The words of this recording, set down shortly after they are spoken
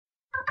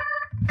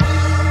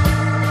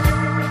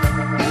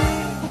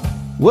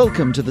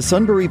Welcome to the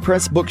Sunbury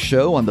Press Book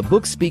Show on the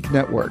Bookspeak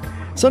Network.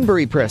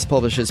 Sunbury Press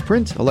publishes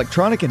print,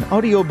 electronic, and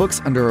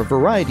audiobooks under a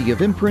variety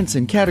of imprints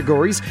and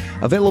categories,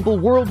 available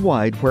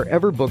worldwide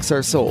wherever books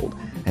are sold.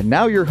 And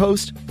now your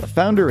host, the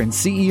founder and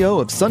CEO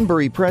of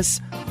Sunbury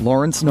Press,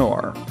 Lawrence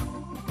Knorr.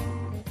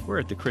 We're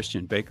at the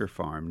Christian Baker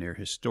Farm near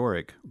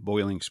historic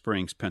Boiling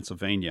Springs,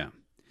 Pennsylvania.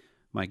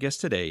 My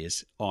guest today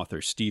is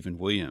author Stephen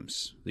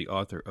Williams, the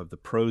author of the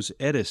Prose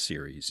Edda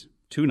Series,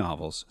 2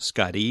 novels,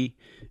 Skadi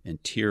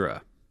and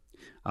Thyra.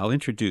 I'll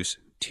introduce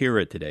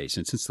Thyra today,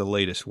 since it's the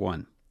latest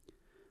one.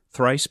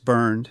 Thrice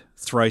Burned,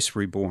 Thrice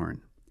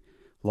Reborn.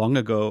 Long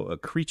ago, a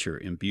creature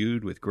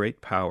imbued with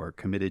great power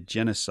committed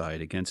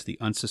genocide against the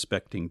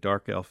unsuspecting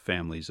dark elf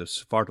families of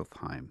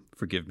Svartalfheim.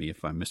 Forgive me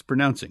if I'm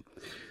mispronouncing.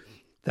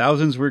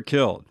 Thousands were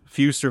killed.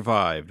 Few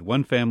survived.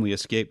 One family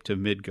escaped to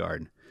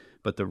Midgard.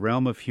 But the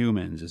realm of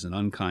humans is an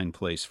unkind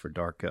place for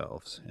dark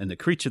elves, and the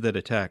creature that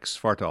attacks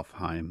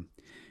Svartalfheim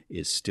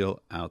is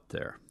still out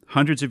there.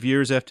 Hundreds of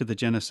years after the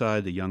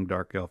genocide, the young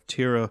dark elf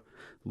Thyra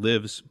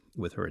lives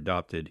with her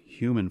adopted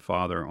human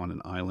father on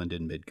an island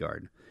in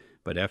Midgard.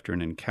 But after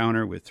an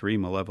encounter with 3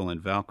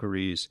 malevolent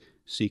Valkyries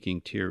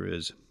seeking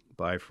Thyra's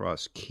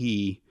Bifrost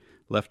key,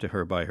 left to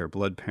her by her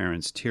blood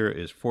parents, Thyra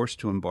is forced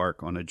to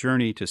embark on a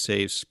journey to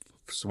save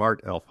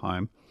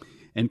Svartalfheim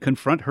and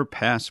confront her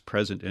past,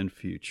 present, and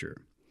future.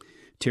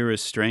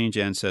 Thyra's strange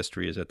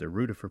ancestry is at the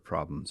root of her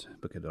problems,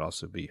 but could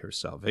also be her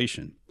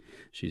salvation.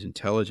 She's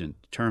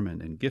intelligent,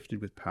 determined, and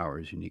gifted with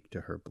powers unique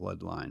to her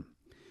bloodline.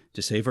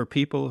 To save her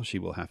people, she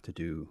will have to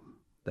do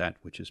that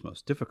which is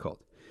most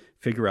difficult,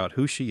 figure out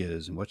who she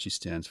is and what she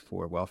stands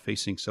for while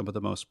facing some of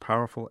the most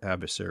powerful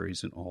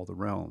adversaries in all the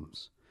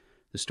realms.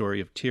 The story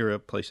of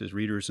Thyra places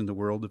readers in the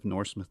world of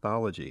Norse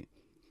mythology,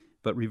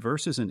 but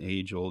reverses an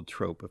age-old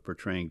trope of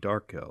portraying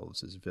dark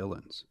elves as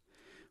villains.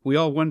 We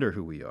all wonder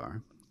who we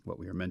are, what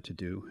we are meant to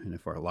do, and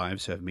if our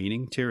lives have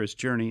meaning. Thyra's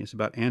journey is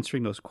about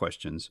answering those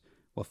questions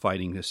while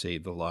fighting to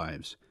save the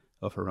lives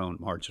of her own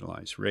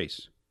marginalized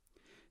race.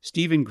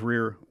 Stephen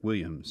Grier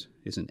Williams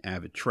is an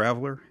avid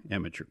traveler,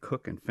 amateur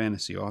cook, and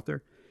fantasy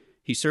author.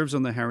 He serves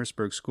on the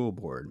Harrisburg School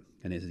Board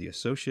and is the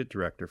Associate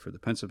Director for the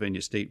Pennsylvaia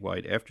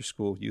Statewide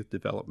Afterschool Youth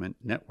Development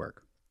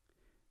Network.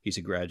 He's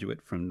a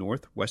graduate from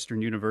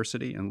Northwestern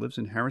University and lives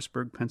in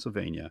Harrisburg,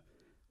 Pennsylvania,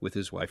 with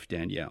his wife,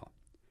 Danielle.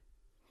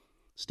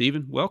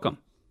 Stephen, welcome.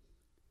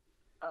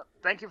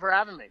 Thank you for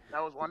having me.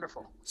 That was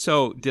wonderful.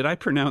 So, did I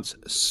pronounce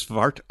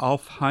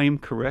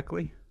Svartalfheim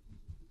correctly?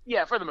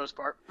 Yeah, for the most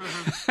part.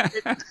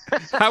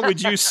 Mm-hmm. How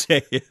would you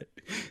say it?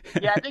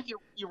 Yeah, I think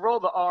you roll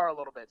the R a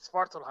little bit.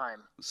 Svartalfheim.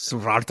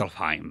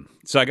 Svartalfheim.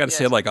 So I got to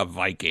say it like a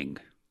Viking.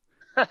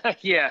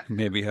 Yeah.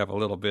 Maybe have a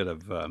little bit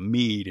of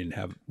mead and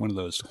have one of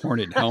those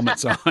horned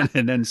helmets on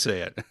and then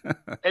say it.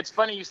 It's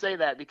funny you say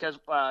that because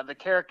the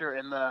character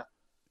in the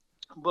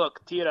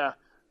book, Thyra,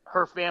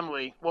 her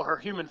family, well, her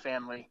human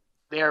family,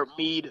 they're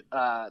mead.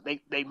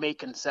 They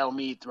make and sell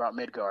mead throughout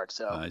Midgard.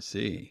 So I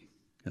see.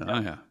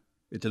 Yeah.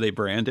 Do they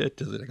brand it?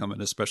 Does it come in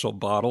a special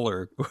bottle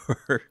or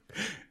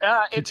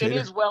it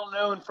is well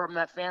known from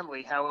that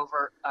family.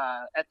 However,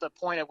 at the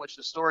point at which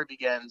the story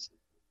begins,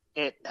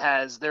 it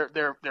has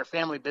their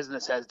family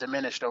business has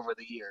diminished over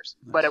the years.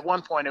 Nice. But at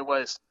one point, it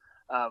was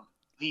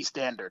the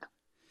standard.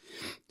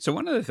 So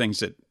one of the things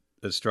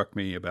that struck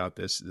me about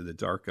this, the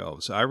Dark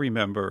Elves, I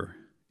remember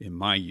in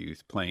my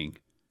youth playing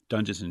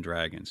Dungeons and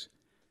Dragons,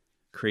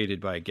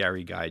 created by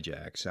Gary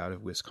Gygax out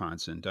of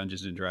Wisconsin.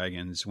 Dungeons and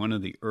Dragons, one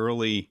of the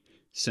early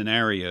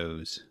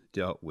scenarios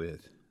dealt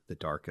with the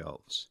Dark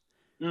Elves.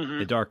 Mm-hmm.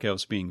 The Dark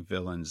Elves being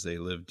villains, they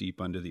lived deep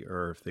under the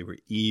earth. They were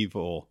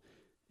evil,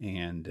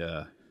 and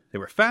they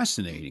were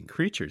fascinating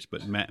creatures,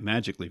 but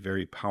magically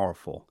very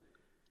powerful.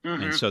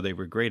 Mm-hmm. And so they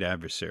were great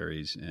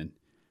adversaries. And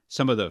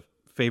some of the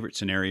favorite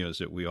scenarios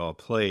that we all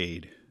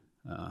played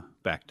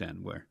back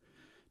then were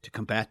to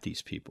combat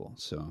these people.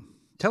 So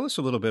tell us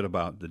a little bit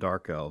about the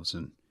Dark Elves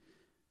and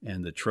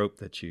the trope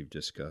that you've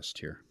discussed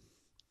here.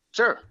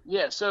 Sure.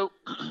 Yeah. So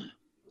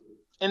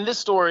in this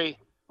story,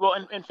 well,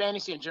 in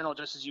fantasy in general,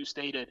 just as you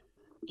stated,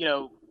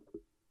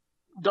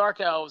 Dark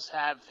Elves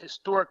have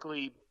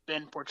historically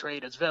been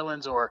portrayed as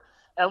villains or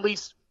at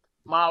least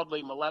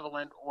mildly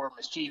malevolent or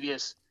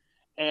mischievous.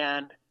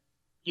 And,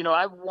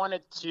 I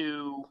wanted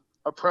to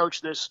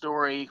approach this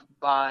story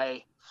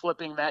by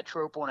flipping that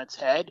trope on its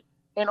head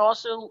and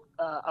also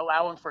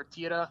allowing for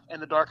Thyra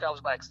and the Dark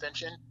Elves by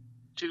extension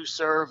to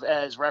serve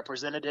as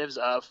representatives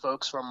of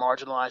folks from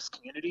marginalized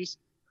communities,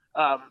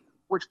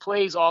 which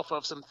plays off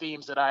of some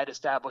themes that I had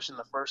established in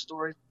the first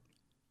story.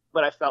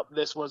 But I felt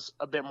this was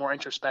a bit more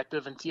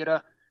introspective in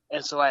Thyra,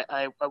 and so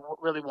I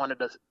really wanted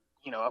to,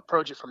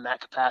 approach it from that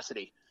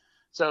capacity.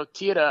 So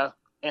Thyra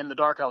and the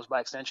Dark Elves,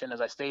 by extension,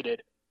 as I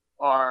stated,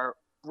 are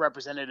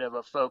representative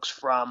of folks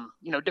from,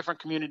 different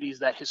communities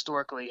that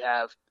historically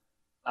have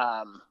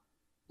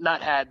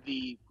not had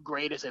the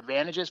greatest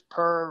advantages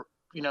per,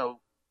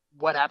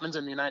 what happens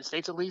in the United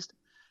States, at least.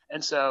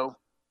 And so,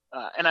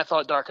 and I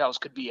thought Dark Elves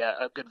could be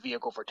a good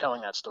vehicle for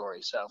telling that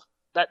story. So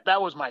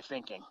that was my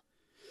thinking.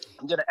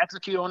 I'm going to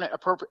execute on it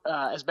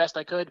as best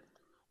I could.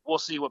 we'll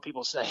see what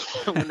people say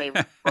when they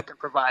look and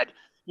provide,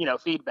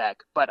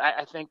 feedback. But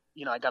I think,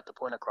 I got the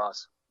point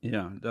across.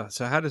 Yeah.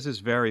 So how does this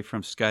vary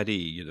from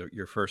Skadi,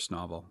 your first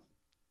novel?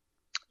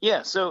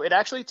 Yeah, so it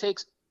actually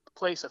takes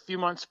place a few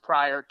months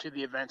prior to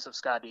the events of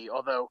Skadi,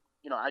 although,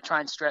 I try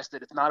and stress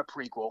that it's not a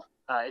prequel.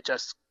 It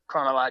just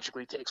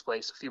chronologically takes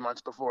place a few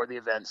months before the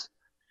events.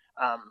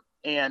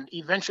 And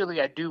eventually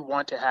I do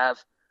want to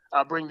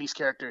bring these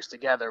characters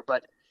together,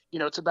 but,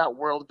 it's about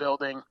world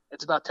building.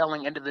 It's about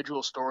telling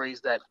individual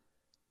stories that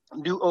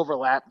do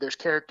overlap. There's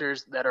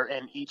characters that are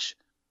in each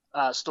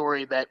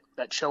story that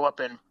show up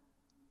in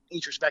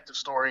each respective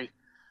story.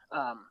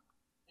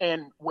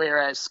 And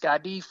whereas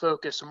Skadi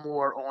focused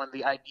more on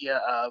the idea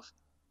of,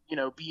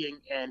 being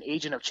an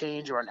agent of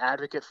change or an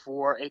advocate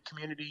for a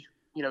community,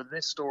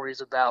 this story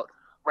is about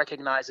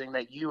recognizing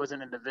that you as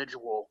an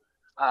individual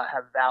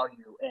have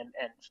value and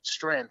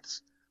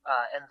strengths,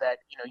 and that,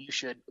 you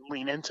should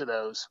lean into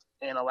those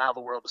and allow the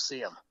world to see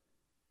them.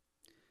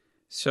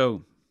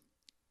 So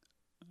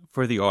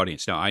for the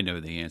audience, now I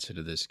know the answer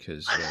to this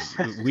because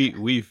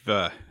we've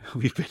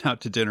been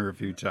out to dinner a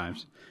few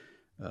times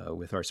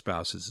with our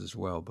spouses as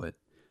well, but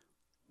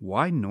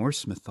why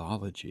Norse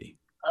mythology?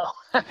 Oh,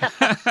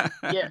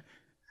 yeah.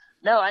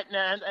 No,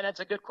 and that's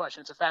a good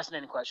question. It's a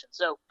fascinating question.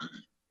 So,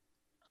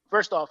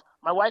 first off,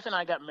 my wife and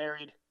I got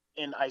married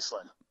in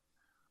Iceland.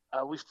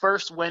 We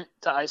first went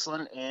to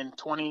Iceland in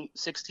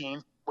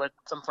 2016 with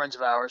some friends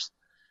of ours,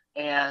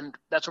 and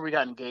that's where we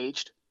got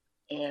engaged.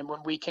 And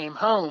when we came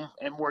home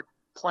and were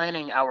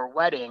planning our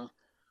wedding,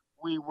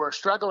 we were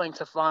struggling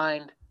to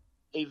find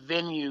a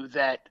venue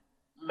that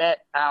met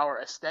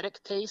our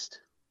aesthetic taste,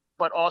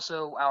 but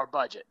also our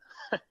budget.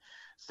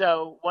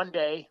 So one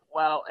day,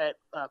 while at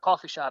a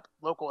coffee shop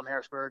local in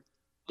Harrisburg,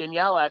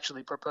 Danielle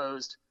actually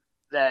proposed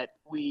that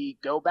we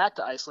go back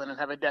to Iceland and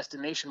have a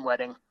destination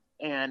wedding,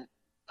 and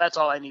that's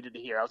all I needed to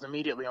hear. I was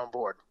immediately on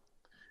board.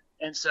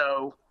 And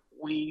so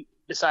we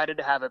decided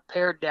to have a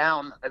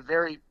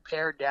very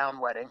pared down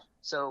wedding.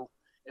 So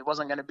it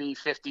wasn't going to be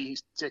 50,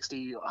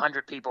 60,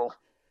 100 people.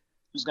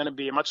 It was going to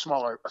be a much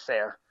smaller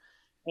affair.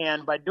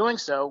 And by doing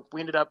so, we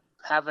ended up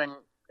having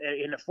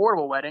an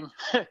affordable wedding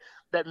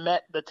that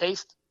met the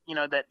taste,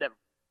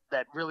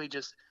 that really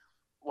just,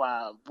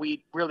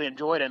 we really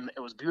enjoyed, and it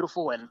was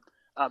beautiful and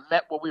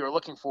met what we were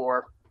looking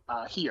for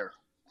here,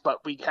 but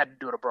we had to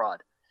do it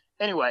abroad.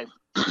 Anyway,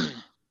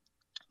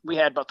 we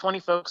had about 20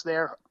 folks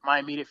there, my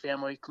immediate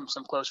family,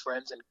 some close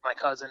friends, and my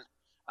cousin,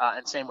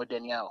 and same with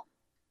Danielle.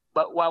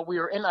 But while we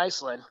were in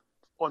Iceland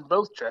on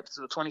both trips,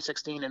 so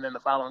 2016 and then the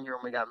following year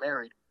when we got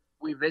married,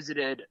 we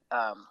visited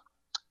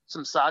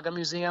some saga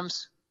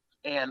museums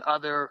and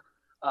other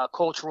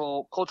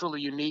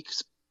culturally unique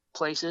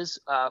places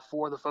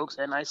for the folks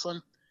in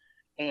Iceland.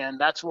 And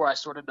that's where I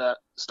started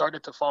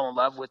to fall in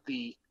love with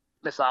the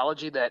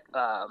mythology that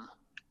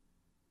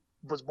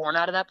was born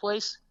out of that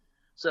place.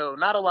 So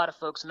not a lot of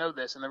folks know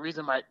this, and the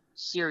reason my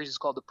series is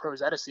called the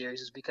Prose Edda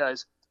Series is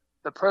because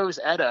the Prose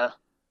Edda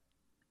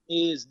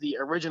is the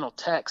original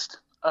text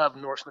of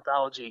Norse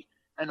mythology,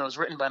 and it was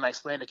written by an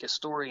Icelandic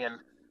historian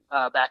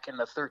back in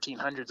the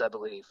 1300s, I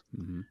believe,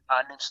 named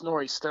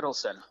Snorri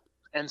Sturluson.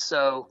 And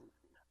so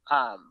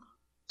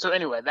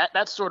anyway,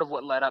 that's sort of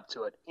what led up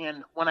to it.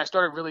 And when I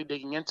started really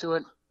digging into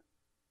it,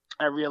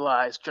 I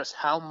realized just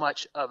how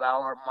much of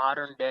our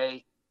modern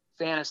day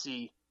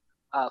fantasy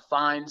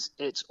finds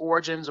its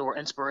origins or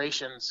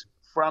inspirations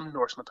from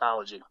Norse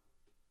mythology,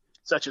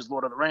 such as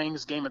Lord of the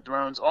Rings, Game of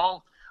Thrones,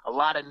 a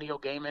lot of Neil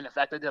Gaiman. In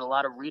fact, I did a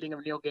lot of reading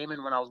of Neil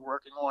Gaiman when I was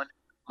working on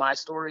my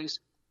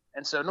stories.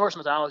 And so Norse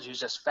mythology is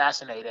just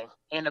fascinating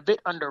and a bit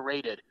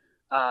underrated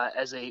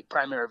as a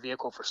primary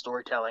vehicle for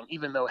storytelling,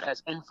 even though it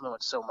has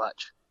influenced so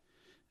much.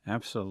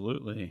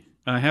 Absolutely.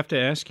 I have to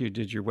ask you,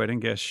 did your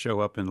wedding guests show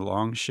up in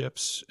long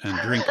ships and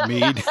drink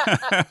mead?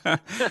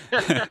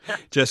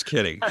 Just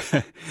kidding.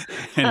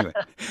 Anyway,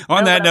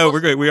 on that note,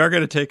 we are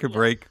going to take a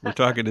break. We're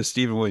talking to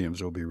Stephen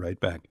Williams. We'll be right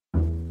back.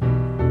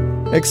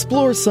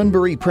 Explore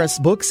Sunbury Press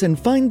books and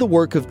find the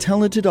work of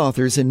talented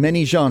authors in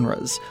many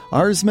genres.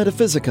 Ars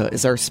Metaphysica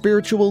is our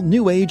spiritual,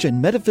 new age, and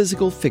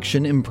metaphysical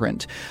fiction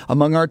imprint.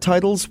 Among our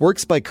titles,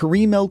 works by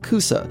Kareem El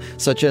Kousa,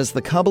 such as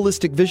The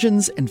Kabbalistic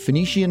Visions and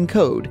Phoenician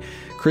Code,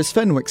 Chris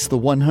Fenwick's The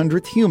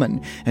 100th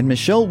Human, and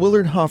Michelle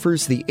Willard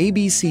Hoffer's The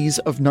ABCs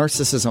of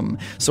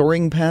Narcissism,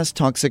 Soaring Past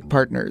Toxic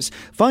Partners.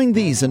 Find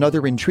these and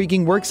other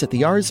intriguing works at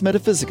the Ars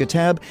Metaphysica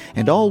tab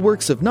and all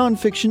works of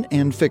nonfiction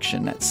and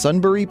fiction at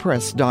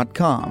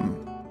sunburypress.com.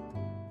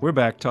 We're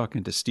back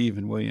talking to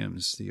Stephen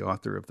Williams, the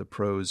author of the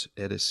Prose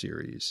Edda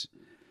Series.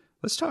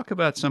 Let's talk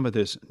about some of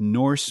this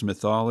Norse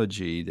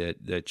mythology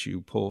that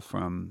you pull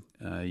from.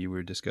 You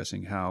were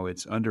discussing how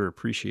it's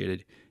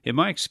underappreciated. In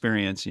my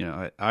experience,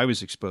 I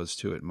was exposed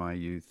to it in my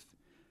youth,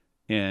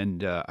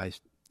 and I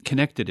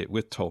connected it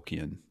with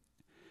Tolkien,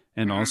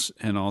 and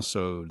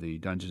also the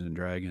Dungeons and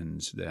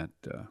Dragons that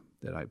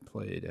I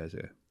played as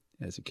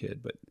a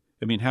kid. But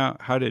I mean, how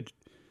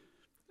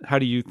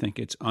do you think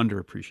it's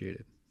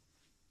underappreciated?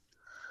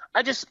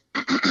 I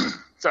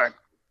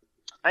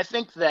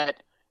think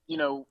that,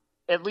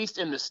 at least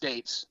in the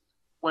States,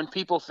 when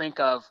people think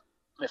of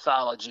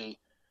mythology,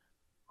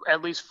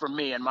 at least for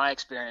me in my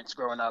experience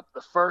growing up,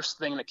 the first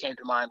thing that came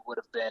to mind would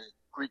have been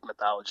Greek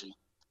mythology,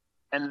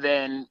 and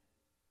then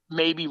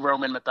maybe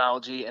Roman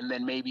mythology, and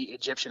then maybe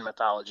Egyptian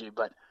mythology.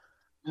 But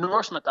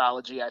Norse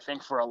mythology, I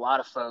think for a lot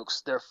of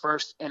folks, their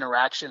first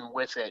interaction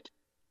with it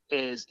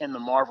is in the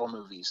Marvel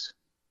movies.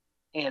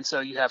 And so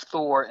you have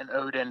Thor and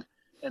Odin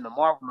in the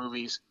Marvel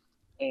movies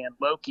and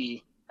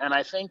Loki. And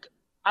I think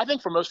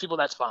for most people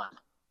that's fine.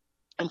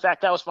 In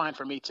fact, that was fine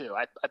for me too.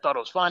 I thought it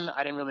was fun.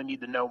 I didn't really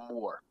need to know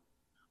more.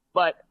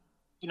 But,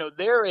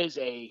 there is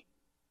a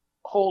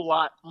whole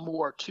lot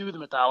more to the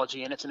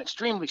mythology, and it's an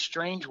extremely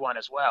strange one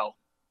as well,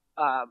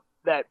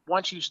 that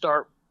once you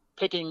start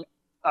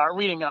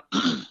reading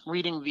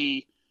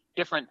the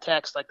different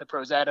texts like the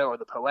Prose Edda or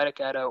the Poetic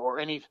Edda or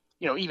any,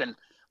 even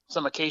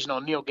some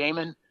occasional Neil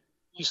Gaiman,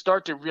 you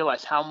start to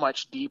realize how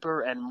much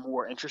deeper and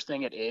more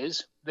interesting it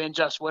is than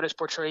just what is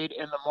portrayed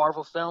in the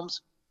Marvel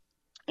films.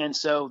 And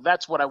so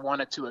that's what I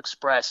wanted to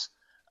express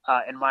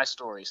in my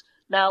stories.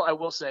 Now, I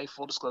will say,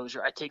 full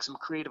disclosure, I take some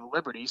creative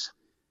liberties,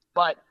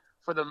 but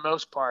for the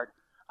most part,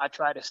 I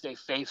try to stay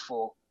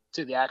faithful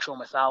to the actual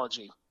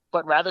mythology.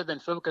 But rather than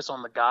focus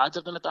on the gods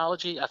of the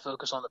mythology, I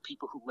focus on the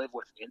people who live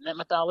within that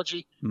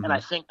mythology. Mm-hmm. And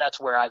I think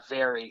that's where I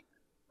vary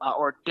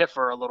or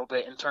differ a little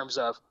bit in terms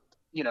of,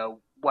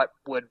 what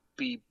would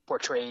be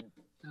portrayed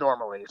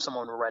normally if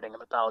someone were writing a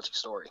mythology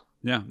story.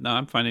 Yeah, no,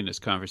 I'm finding this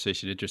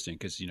conversation interesting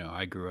because,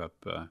 I grew up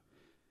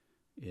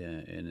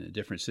in a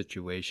different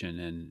situation,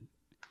 and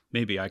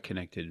maybe I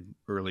connected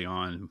early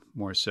on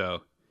more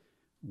so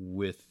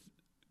with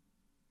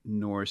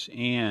Norse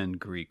and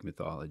Greek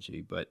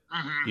mythology. But,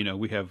 mm-hmm.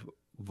 We have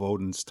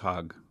Woden's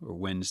Tag or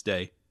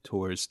Wednesday,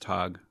 Thor's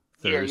Tag,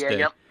 Thursday.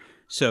 Yep.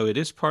 So it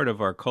is part of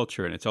our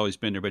culture, and it's always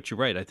been there. But you're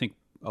right. I think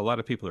a lot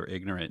of people are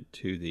ignorant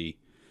to the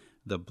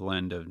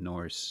blend of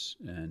Norse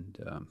and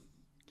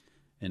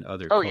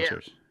other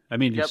cultures. Yeah. I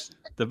mean,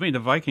 the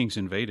Vikings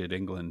invaded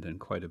England and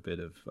quite a bit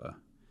of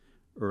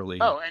early.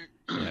 Oh, and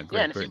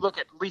and if you look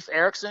at Leif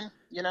Erikson,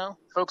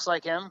 folks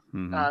like him,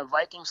 mm-hmm.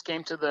 Vikings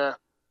came to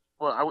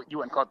you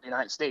wouldn't call it the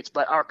United States,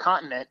 but our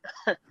continent,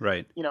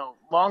 right?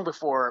 Long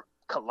before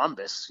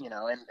Columbus,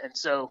 and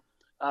so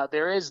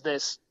there is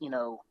this,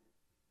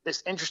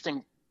 this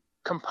interesting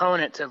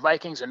component to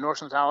Vikings and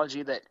Norse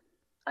mythology that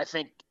I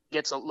think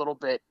gets a little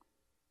bit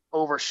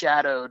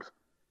overshadowed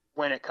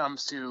when it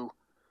comes to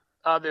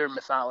other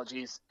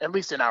mythologies, at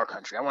least in our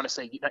country. I want to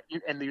say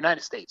in the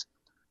United States.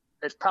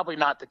 It's probably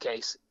not the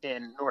case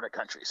in Nordic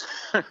countries.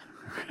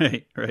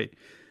 Right.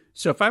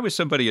 So if I was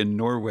somebody in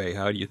Norway,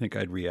 how do you think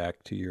I'd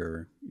react to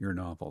your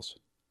novels?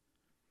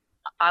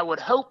 I would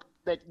hope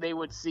that they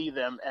would see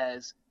them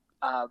as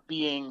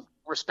being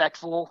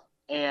respectful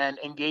and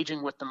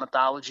engaging with the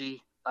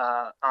mythology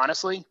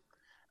honestly.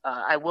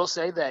 I will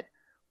say that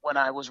when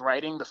I was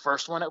writing the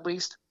first one, at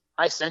least,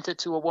 I sent it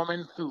to a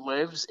woman who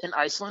lives in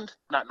Iceland,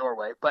 not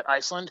Norway, but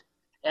Iceland,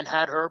 and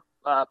had her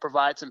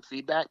provide some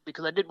feedback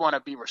because I did want to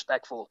be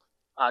respectful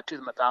to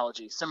the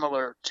mythology,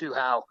 similar to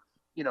how,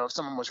 if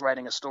someone was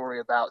writing a story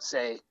about,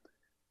 say,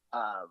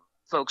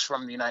 folks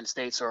from the United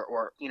States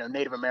or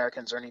Native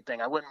Americans or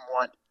anything, I wouldn't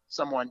want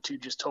someone to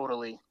just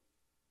totally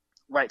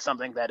write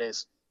something that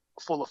is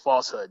full of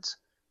falsehoods.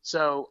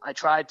 So I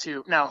tried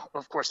to, now,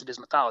 of course, it is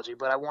mythology,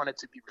 but I wanted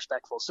to be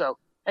respectful.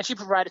 And she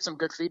provided some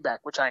good feedback,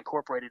 which I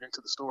incorporated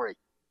into the story.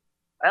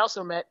 I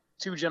also met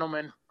two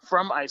gentlemen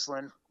from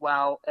Iceland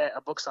while at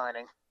a book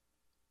signing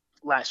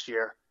last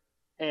year,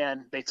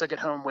 and they took it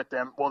home with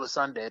them. Well, the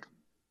son did.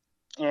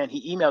 And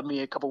he emailed me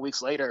a couple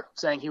weeks later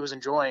saying he was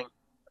enjoying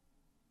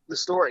the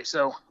story.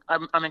 So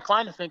I'm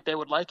inclined to think they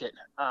would like it.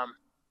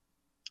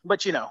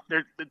 But,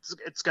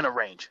 it's going to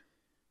range.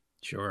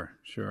 Sure.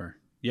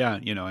 Yeah,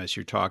 as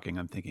you're talking,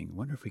 I'm thinking, I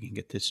wonder if we can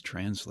get this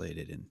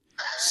translated and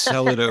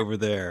sell it over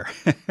there.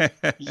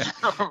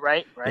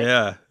 Right.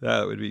 Yeah,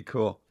 that would be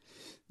cool.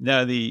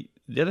 Now, the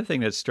other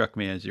thing that struck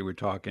me as you were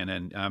talking,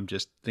 and I'm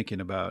just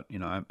thinking about,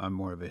 I'm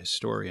more of a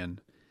historian,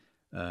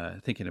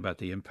 thinking about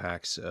the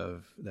impacts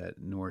of that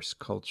Norse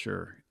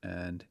culture,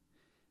 and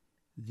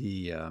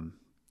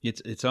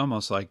it's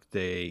almost like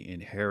they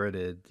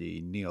inherited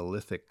the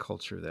Neolithic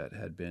culture that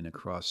had been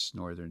across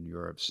Northern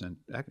Europe, and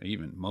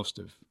even most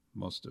of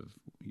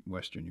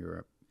Western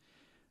Europe.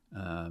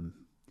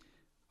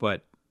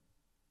 But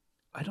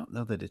I don't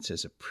know that it's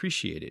as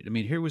appreciated. I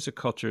mean, here was a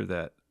culture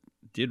that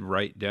did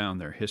write down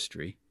their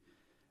history.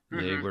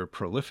 Mm-hmm. They were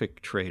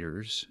prolific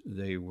traders.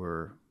 They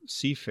were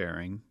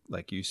seafaring,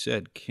 like you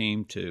said,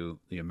 came to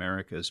the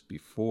Americas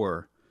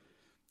before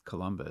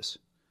Columbus.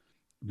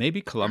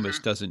 Maybe Columbus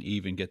mm-hmm. doesn't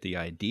even get the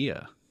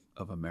idea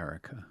of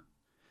America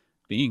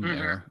being mm-hmm.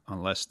 there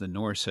unless the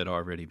Norse had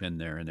already been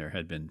there and there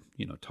had been,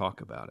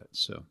 talk about it.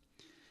 So,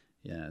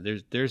 yeah,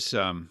 there's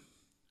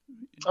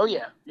Oh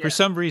yeah. For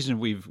some reason,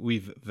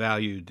 we've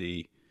valued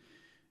the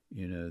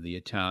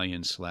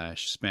Italian /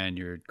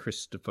 Spaniard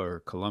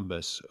Christopher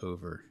Columbus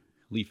over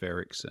Leif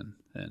Erikson,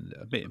 and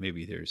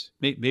maybe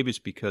it's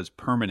because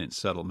permanent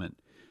settlement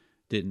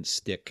didn't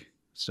stick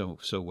so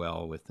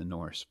well with the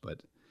Norse.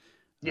 But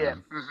Yeah.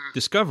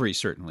 Discovery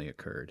certainly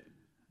occurred.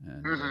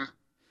 And,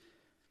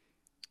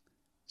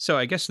 so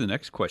I guess the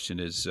next question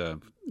is,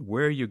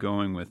 where are you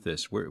going with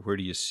this? Where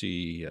do you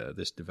see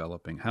this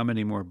developing? How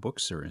many more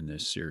books are in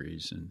this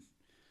series? And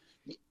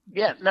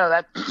Yeah,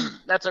 no,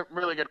 that's a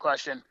really good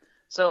question.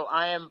 So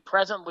I am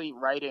presently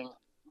writing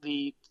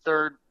the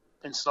third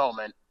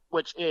installment,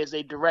 which is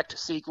a direct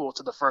sequel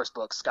to the first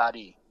book,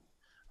 Skadi.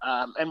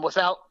 And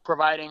without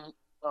providing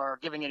or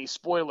giving any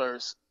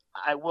spoilers,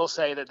 I will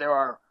say that there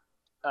are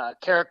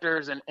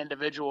characters and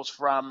individuals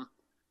from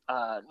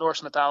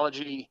Norse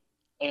mythology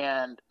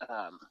and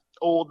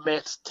old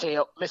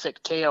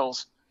mythic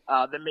tales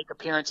that make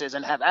appearances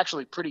and have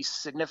actually pretty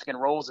significant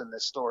roles in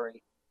this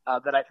story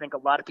that I think a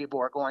lot of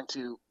people are going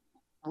to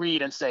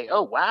read and say,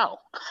 "Oh, wow!"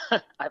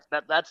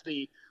 That's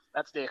the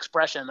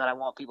expression that I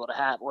want people to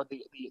have, or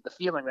the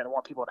feeling that I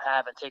want people to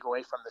have and take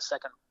away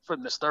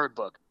from this third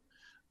book.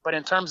 But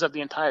in terms of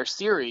the entire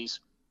series,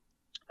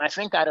 I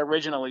think I'd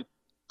originally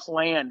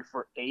planned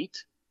for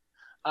 8.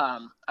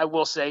 I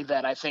will say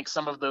that I think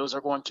some of those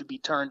are going to be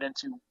turned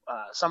into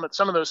some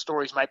of those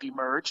stories might be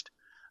merged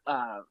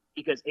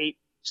because 8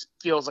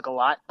 feels like a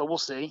lot, but we'll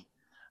see.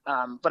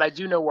 But I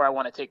do know where I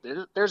want to take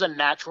this. There's a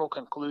natural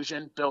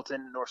conclusion built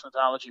in Norse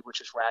mythology,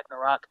 which is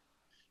Ragnarok.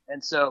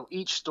 And so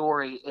each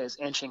story is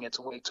inching its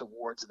way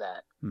towards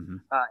that.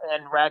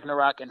 And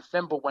Ragnarok and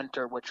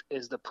Fimbulwinter, which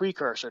is the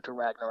precursor to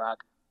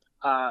Ragnarok,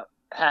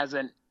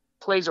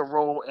 plays a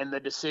role in the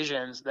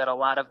decisions that a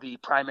lot of the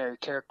primary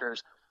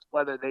characters,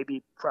 whether they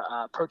be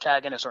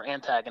protagonists or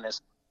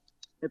antagonists,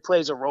 it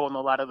plays a role in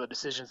a lot of the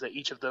decisions that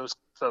each of those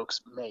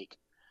folks make.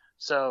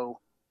 So,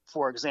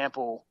 for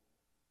example,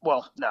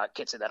 well, no, I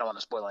can't say that. I don't want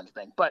to spoil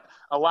anything. But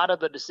a lot of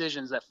the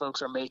decisions that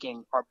folks are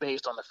making are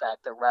based on the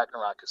fact that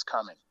Ragnarok is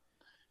coming.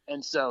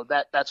 And so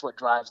that's what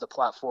drives the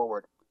plot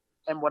forward.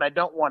 And what I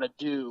don't want to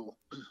do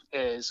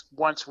is,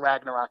 once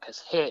Ragnarok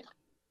has hit,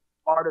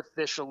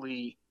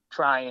 artificially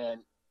try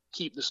and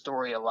keep the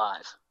story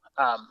alive.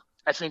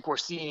 I think we're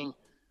seeing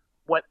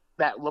what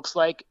that looks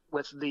like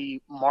with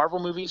the Marvel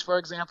movies, for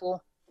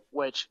example,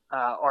 which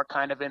are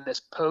kind of in this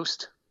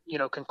post,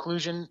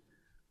 conclusion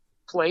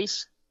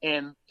place,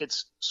 and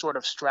it's sort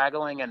of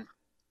straggling and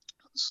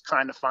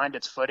trying to find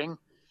its footing.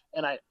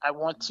 And I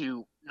want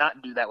to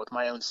not do that with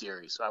my own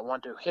series. So I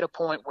want to hit a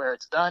point where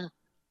it's done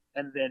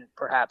and then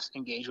perhaps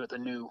engage with a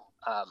new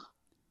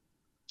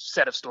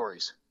set of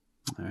stories,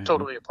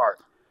 totally apart.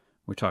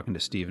 We're talking to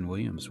Stephen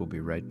Williams. We'll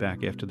be right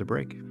back after the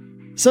break.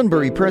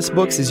 Sunbury Press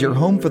Books is your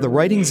home for the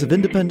writings of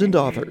independent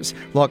authors.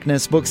 Loch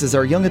Ness Books is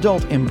our young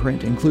adult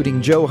imprint,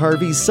 including Joe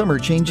Harvey's Summer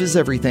Changes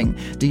Everything,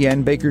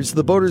 Deanne Baker's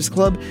The Boaters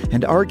Club,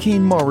 and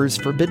Arcane Maurer's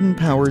Forbidden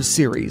Powers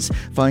series.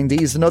 Find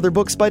these and other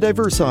books by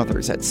diverse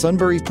authors at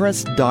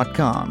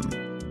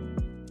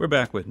sunburypress.com. We're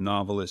back with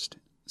novelist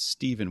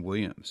Stephen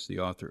Williams, the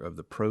author of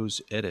the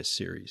Prose Edda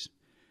series.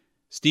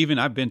 Stephen,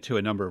 I've been to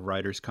a number of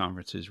writers'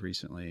 conferences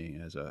recently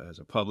as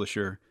a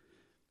publisher,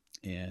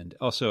 and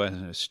also as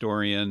an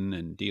historian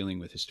and dealing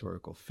with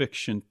historical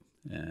fiction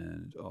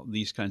and all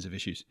these kinds of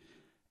issues.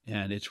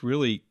 And it's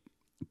really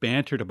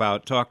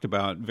talked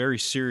about very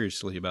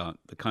seriously about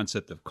the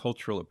concept of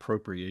cultural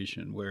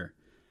appropriation, where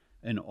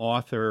an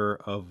author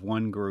of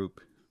one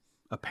group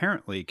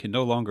apparently can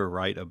no longer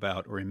write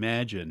about or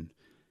imagine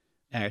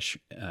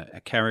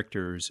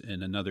characters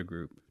in another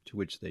group to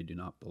which they do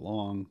not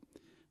belong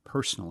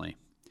personally.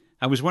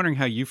 I was wondering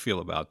how you feel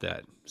about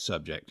that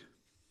subject.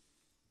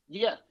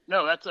 Yeah,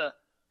 no, that's a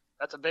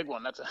big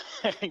one.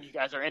 You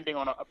guys are ending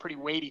on a pretty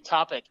weighty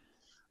topic.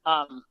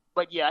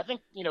 But yeah, I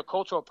think,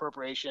 cultural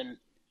appropriation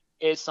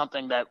is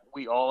something that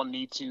we all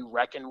need to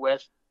reckon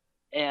with.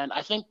 And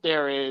I think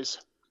there is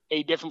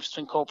a difference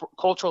between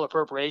cultural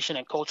appropriation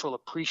and cultural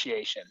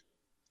appreciation.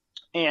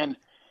 And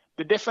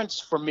the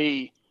difference for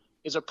me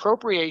is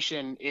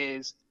appropriation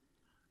is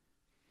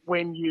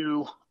when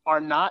you are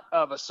not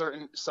of a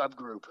certain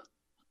subgroup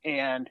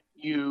and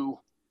you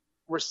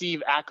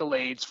receive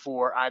accolades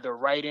for either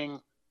writing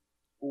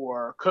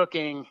or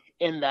cooking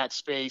in that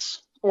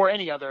space or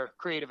any other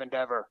creative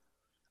endeavor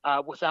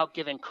without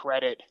giving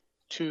credit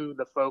to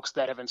the folks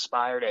that have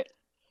inspired it.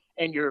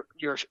 And you're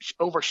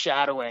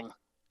overshadowing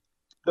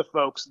the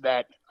folks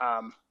that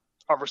are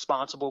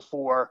responsible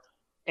for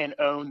and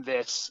own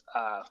this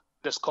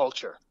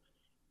culture.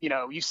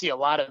 You see a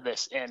lot of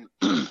this in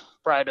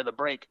prior to the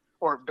break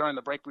or during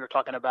the break, we were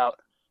talking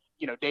about,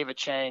 David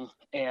Chang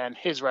and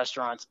his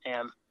restaurants,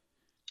 and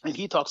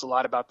he talks a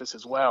lot about this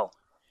as well.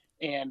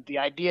 And the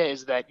idea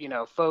is that,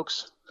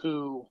 folks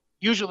who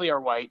usually are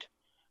white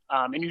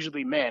and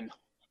usually men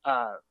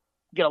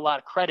get a lot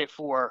of credit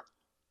for,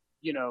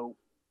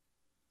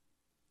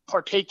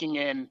 partaking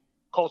in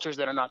cultures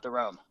that are not their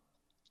own.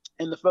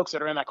 And the folks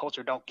that are in that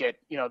culture don't get,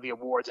 the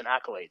awards and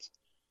accolades.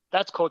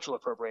 That's cultural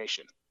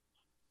appropriation.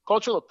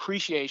 Cultural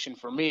appreciation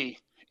for me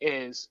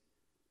is,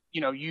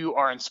 you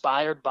are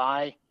inspired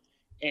by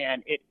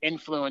and it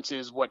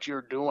influences what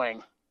you're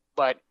doing,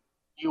 but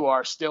you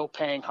are still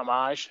paying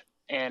homage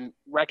and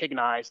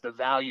recognize the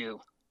value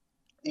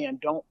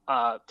and don't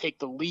take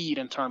the lead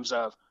in terms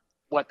of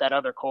what that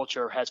other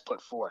culture has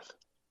put forth.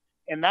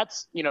 And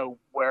that's,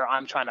 where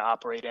I'm trying to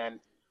operate in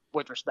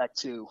with respect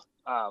to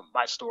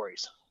my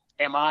stories.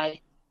 Am I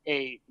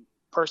a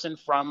person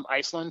from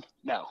Iceland?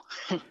 No.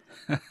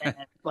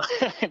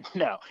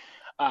 No.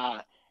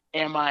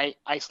 Am I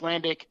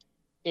Icelandic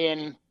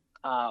in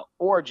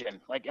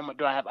origin? Like,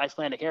 do I have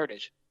Icelandic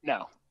heritage?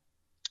 No.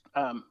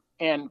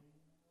 And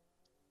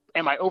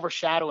am I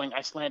overshadowing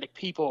Icelandic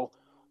people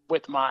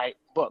with my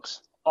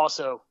books?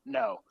 Also,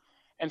 no.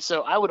 And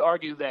so I would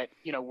argue that,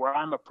 where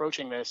I'm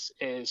approaching this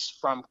is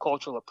from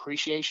cultural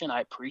appreciation.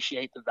 I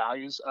appreciate the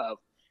values of,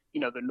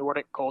 the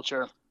Nordic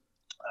culture,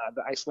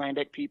 the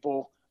Icelandic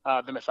people,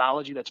 the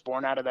mythology that's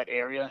born out of that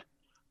area.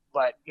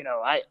 But,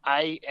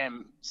 I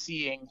am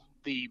seeing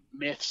the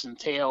myths and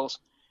tales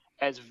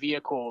as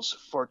vehicles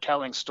for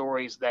telling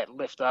stories that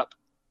lift up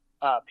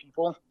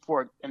people.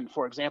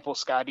 For example,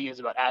 Skadi is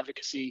about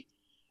advocacy,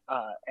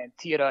 and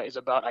Thyra is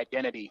about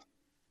identity.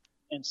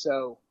 And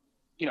so,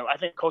 I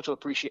think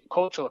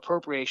cultural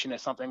appropriation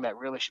is something that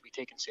really should be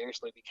taken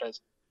seriously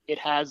because it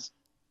has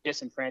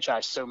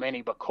disenfranchised so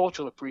many. But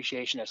cultural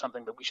appreciation is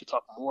something that we should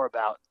talk more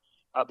about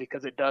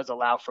because it does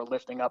allow for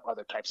lifting up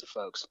other types of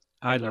folks.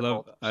 I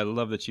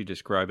love that you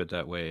describe it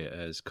that way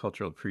as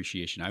cultural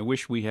appreciation. I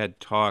wish we had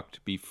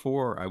talked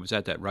before I was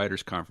at that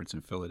writers' conference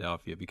in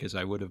Philadelphia because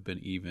I would have been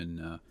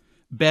even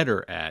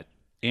better at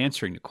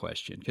answering the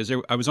question. Because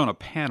I was on a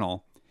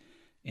panel,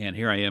 and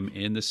here I am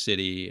in the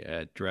city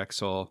at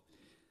Drexel,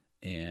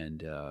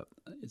 and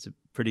it's a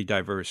pretty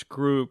diverse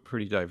group,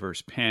 pretty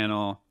diverse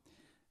panel,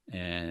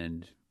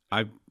 and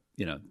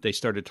they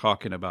started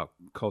talking about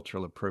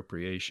cultural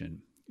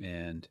appropriation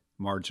and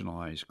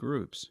marginalized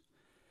groups.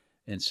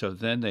 And so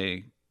then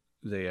they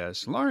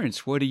asked,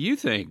 Lawrence, what do you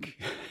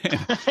think?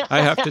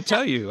 I have to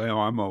tell you,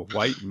 I'm a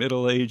white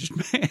middle-aged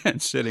man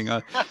sitting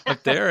up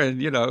there,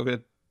 and,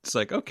 it's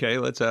like, okay,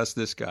 let's ask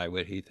this guy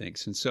what he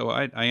thinks. And so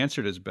I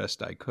answered as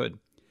best I could.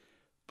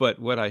 But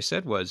what I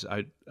said was,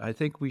 I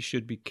think we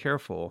should be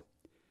careful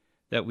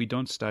that we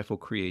don't stifle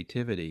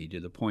creativity to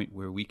the point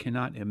where we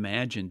cannot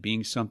imagine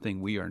being something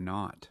we are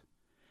not.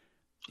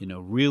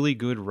 Really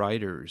good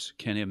writers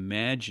can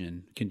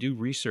do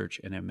research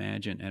and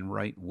imagine and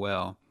write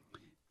well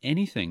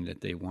anything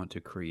that they want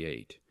to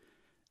create.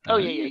 Oh,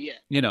 yeah.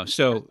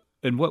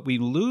 And what we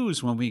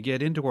lose when we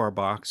get into our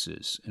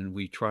boxes and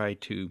we try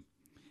to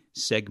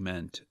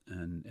segment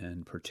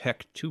and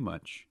protect too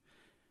much,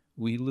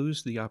 we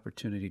lose the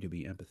opportunity to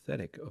be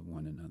empathetic of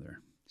one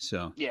another.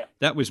 So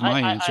that was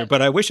my answer.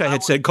 But I wish I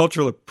had said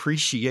cultural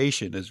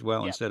appreciation as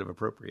well instead of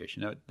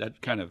appropriation.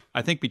 That kind of,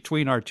 I think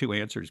between our two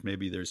answers,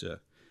 maybe there's a...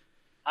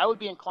 I would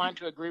be inclined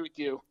to agree with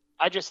you.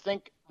 I just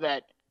think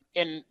that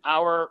in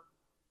our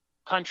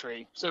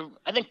country, so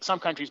I think some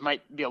countries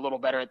might be a little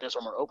better at this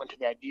or more open to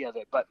the idea of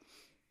it, but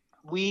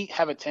we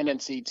have a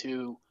tendency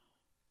to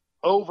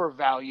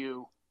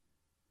overvalue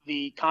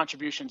the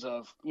contributions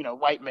of,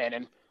 white men,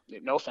 and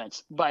no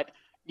offense, but,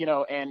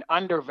 and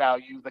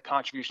undervalue the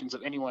contributions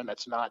of anyone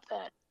that's not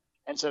that.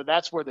 And so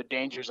that's where the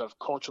dangers of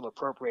cultural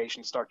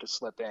appropriation start to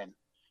slip in.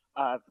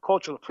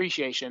 Cultural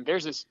appreciation,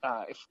 there's this,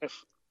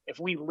 if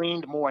we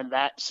leaned more in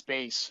that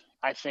space,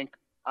 I think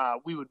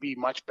we would be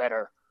much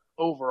better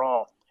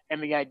overall.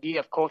 And the idea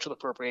of cultural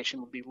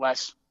appropriation would be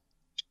less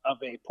of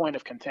a point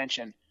of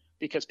contention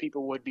because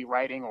people would be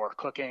writing or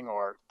cooking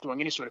or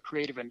doing any sort of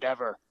creative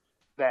endeavor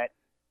that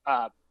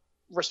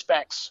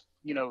respects,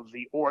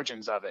 the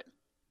origins of it.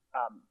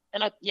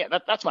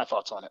 That's my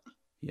thoughts on it.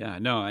 Yeah,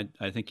 no,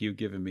 I think you've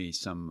given me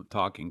some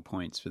talking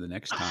points for the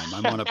next time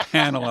I'm on a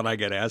panel and I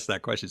get asked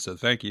that question. So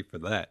thank you for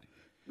that.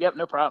 Yep,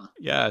 no problem.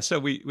 Yeah, so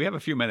we have a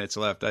few minutes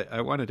left.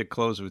 I wanted to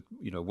close with,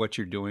 what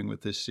you're doing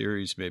with this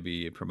series,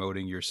 maybe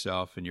promoting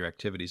yourself and your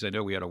activities. I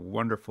know we had a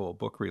wonderful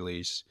book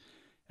release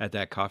at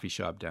that coffee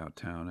shop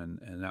downtown,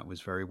 and that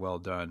was very well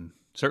done.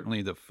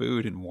 Certainly the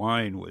food and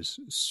wine was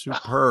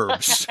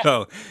superb.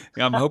 So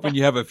I'm hoping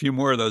you have a few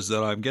more of those,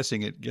 though. I'm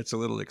guessing it gets a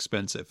little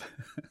expensive.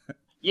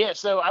 Yeah,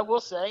 so I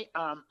will say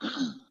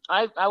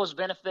I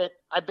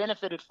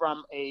benefited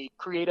from a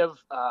creative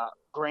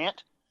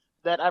grant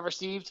that I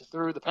received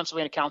through the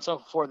Pennsylvania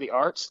Council for the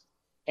Arts,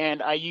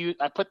 and I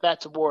put that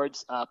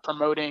towards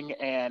promoting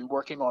and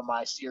working on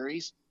my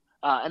series,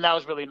 and that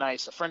was really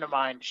nice. A friend of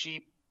mine,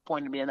 she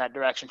pointed me in that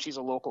direction. She's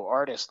a local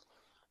artist,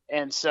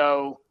 and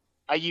so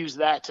I used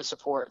that to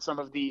support some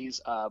of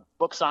these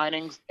book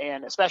signings,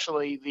 and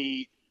especially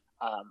the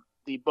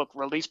book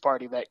release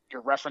party that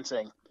you're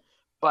referencing.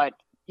 But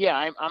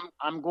yeah,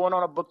 I'm going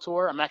on a book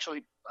tour. I'm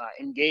actually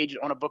engaged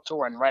on a book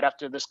tour, and right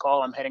after this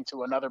call, I'm heading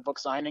to another book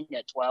signing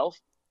at 12.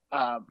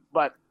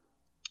 But,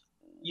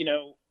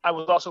 I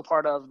was also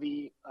part of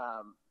the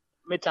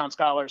Midtown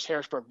Scholars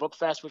Harrisburg Book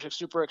Fest, which was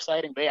super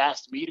exciting. They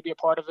asked me to be a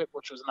part of it,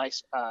 which was a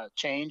nice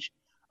change.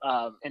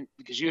 And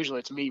because usually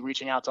it's me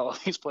reaching out to all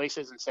these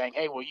places and saying,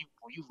 hey, will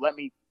you let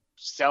me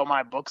sell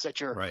my books at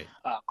your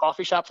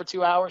coffee shop for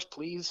 2 hours,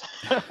 please?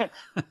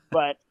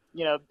 But,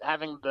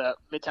 having the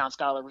Midtown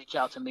Scholar reach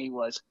out to me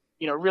was,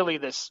 really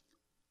this,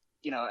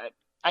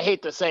 I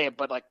hate to say it,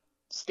 but like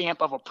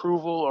stamp of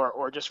approval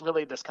or just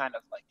really this kind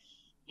of like,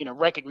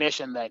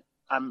 recognition that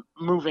I'm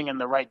moving in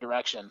the right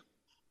direction.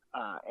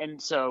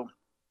 And so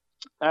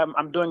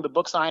I'm doing the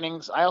book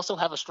signings. I also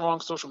have a strong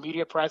social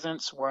media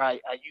presence where I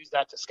use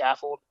that to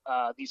scaffold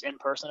these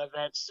in-person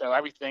events. So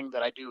everything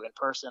that I do in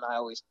person, I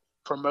always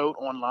promote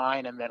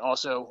online, and then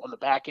also on the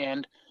back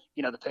end,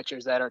 the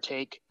pictures that I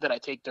take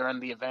during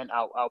the event,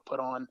 I'll put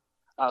on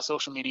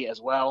social media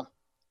as well.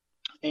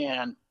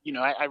 And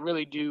I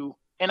really do,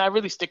 and I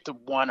really stick to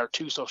one or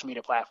two social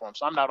media platforms.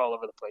 So I'm not all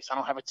over the place. I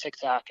don't have a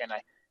TikTok and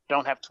I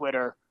don't have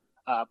Twitter,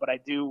 but I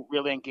do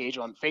really engage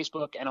on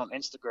Facebook and on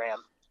Instagram.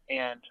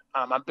 And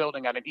I'm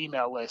building out an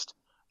email list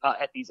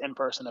at these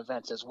in-person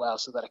events as well,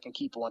 so that I can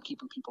keep on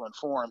keeping people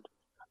informed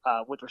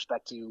with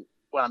respect to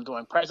what I'm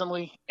doing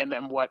presently and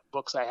then what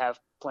books I have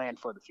planned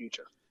for the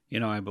future.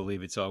 I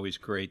believe it's always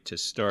great to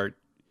start,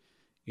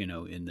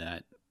 in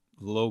that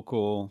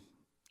local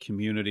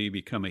community,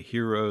 become a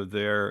hero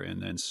there,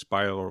 and then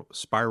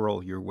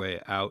spiral your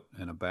way out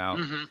and about.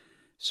 Mm-hmm.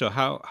 So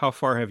how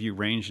far have you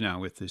ranged now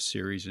with this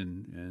series,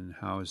 and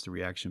how has the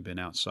reaction been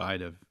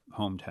outside of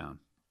hometown?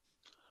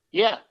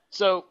 Yeah.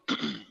 So,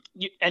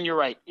 and you're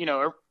right.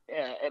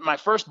 At my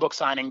first book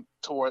signing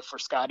tour for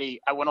Skadi,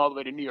 I went all the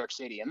way to New York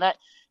City, and that,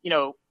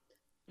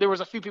 there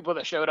was a few people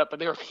that showed up, but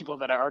there were people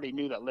that I already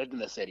knew that lived in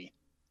the city.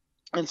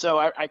 And so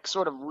I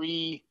sort of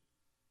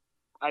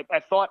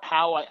I thought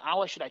how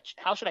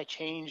should I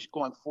change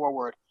going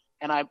forward,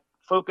 and I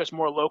focused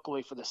more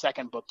locally for the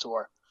second book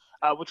tour,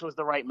 which was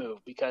the right move,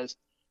 because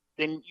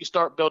then you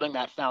start building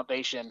that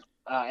foundation,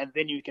 and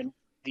then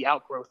the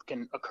outgrowth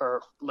can occur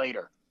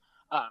later.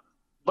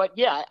 But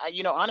yeah,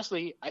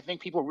 honestly, I think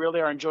people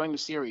really are enjoying the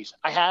series.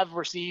 I have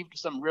received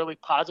some really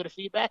positive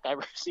feedback. I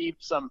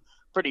received some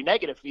pretty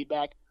negative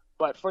feedback,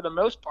 but for the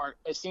most part,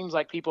 it seems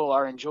like people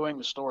are enjoying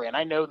the story. And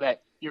I know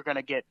that you're going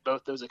to get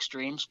both those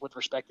extremes with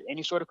respect to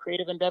any sort of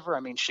creative endeavor. I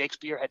mean,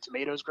 Shakespeare had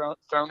tomatoes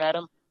thrown at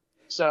him.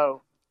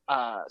 So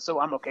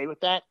I'm okay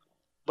with that.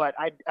 But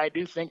I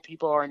do think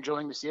people are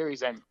enjoying the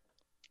series, and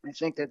I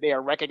think that they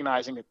are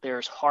recognizing that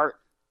there's heart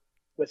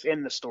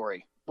within the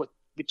story,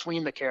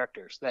 between the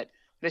characters, that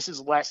this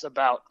is less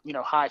about,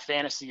 high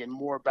fantasy and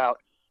more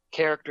about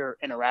character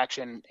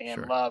interaction and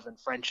Sure. love and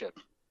friendship.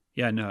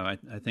 Yeah, no, I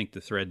think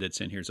the thread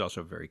that's in here is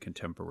also very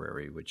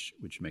contemporary, which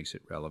makes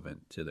it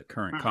relevant to the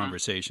current Mm-hmm.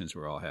 conversations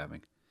we're all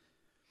having.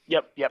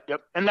 Yep.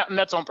 And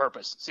that's on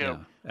purpose. So, yeah,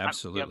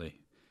 absolutely.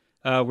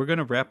 We're going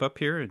to wrap up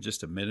here in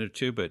just a minute or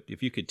two, but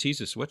if you could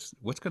tease us,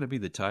 what's going to be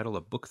the title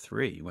of book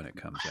 3 when it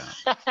comes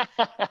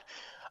out?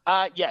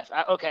 Yes.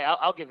 Okay,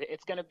 I'll give it.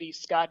 It's going to be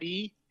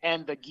Skadi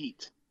and the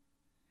Geat.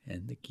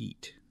 And the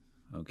Geat.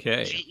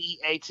 Okay.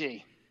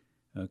 Geat.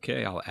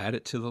 Okay, I'll add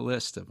it to the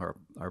list of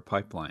our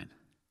pipeline.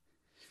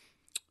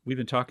 We've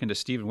been talking to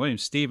Stephen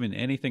Williams. Stephen,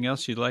 anything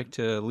else you'd like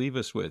to leave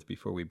us with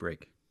before we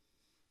break?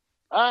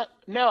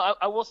 No,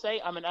 I will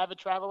say I'm an avid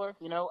traveler.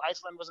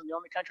 Iceland wasn't the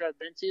only country I've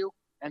been to.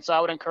 And so I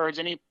would encourage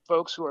any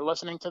folks who are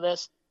listening to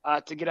this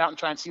to get out and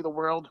try and see the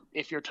world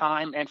if your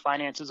time and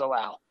finances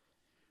allow.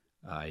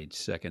 I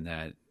second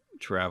that.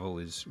 Travel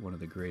is one of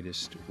the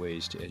greatest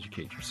ways to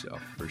educate yourself,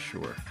 for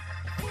sure.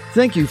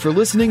 Thank you for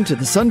listening to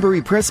the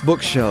Sunbury Press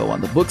Book Show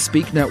on the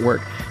BookSpeak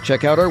Network.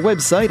 Check out our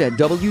website at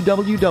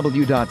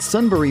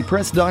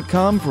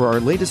www.sunburypress.com for our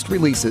latest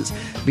releases.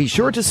 Be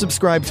sure to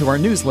subscribe to our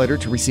newsletter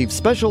to receive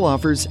special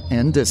offers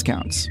and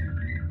discounts.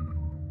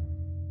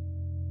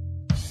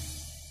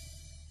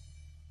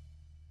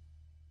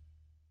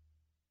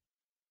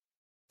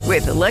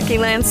 With the Lucky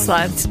Land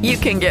Slots, you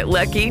can get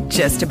lucky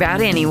just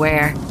about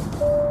anywhere.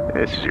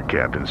 This is your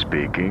captain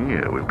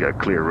speaking. We've got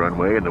clear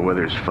runway and the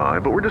weather's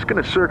fine, but we're just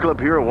going to circle up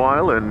here a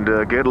while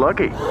and get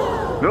lucky.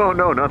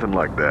 No, nothing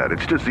like that.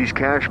 It's just these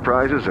cash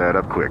prizes add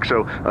up quick.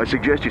 So I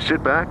suggest you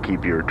sit back,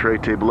 keep your tray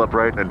table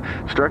upright, and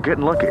start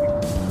getting lucky.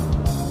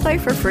 Play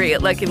for free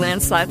at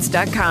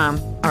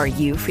LuckyLandSlots.com. Are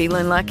you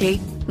feeling lucky?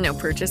 No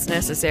purchase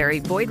necessary.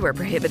 Void where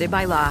prohibited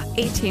by law.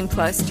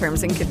 18+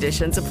 terms and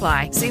conditions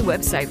apply. See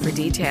website for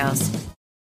details.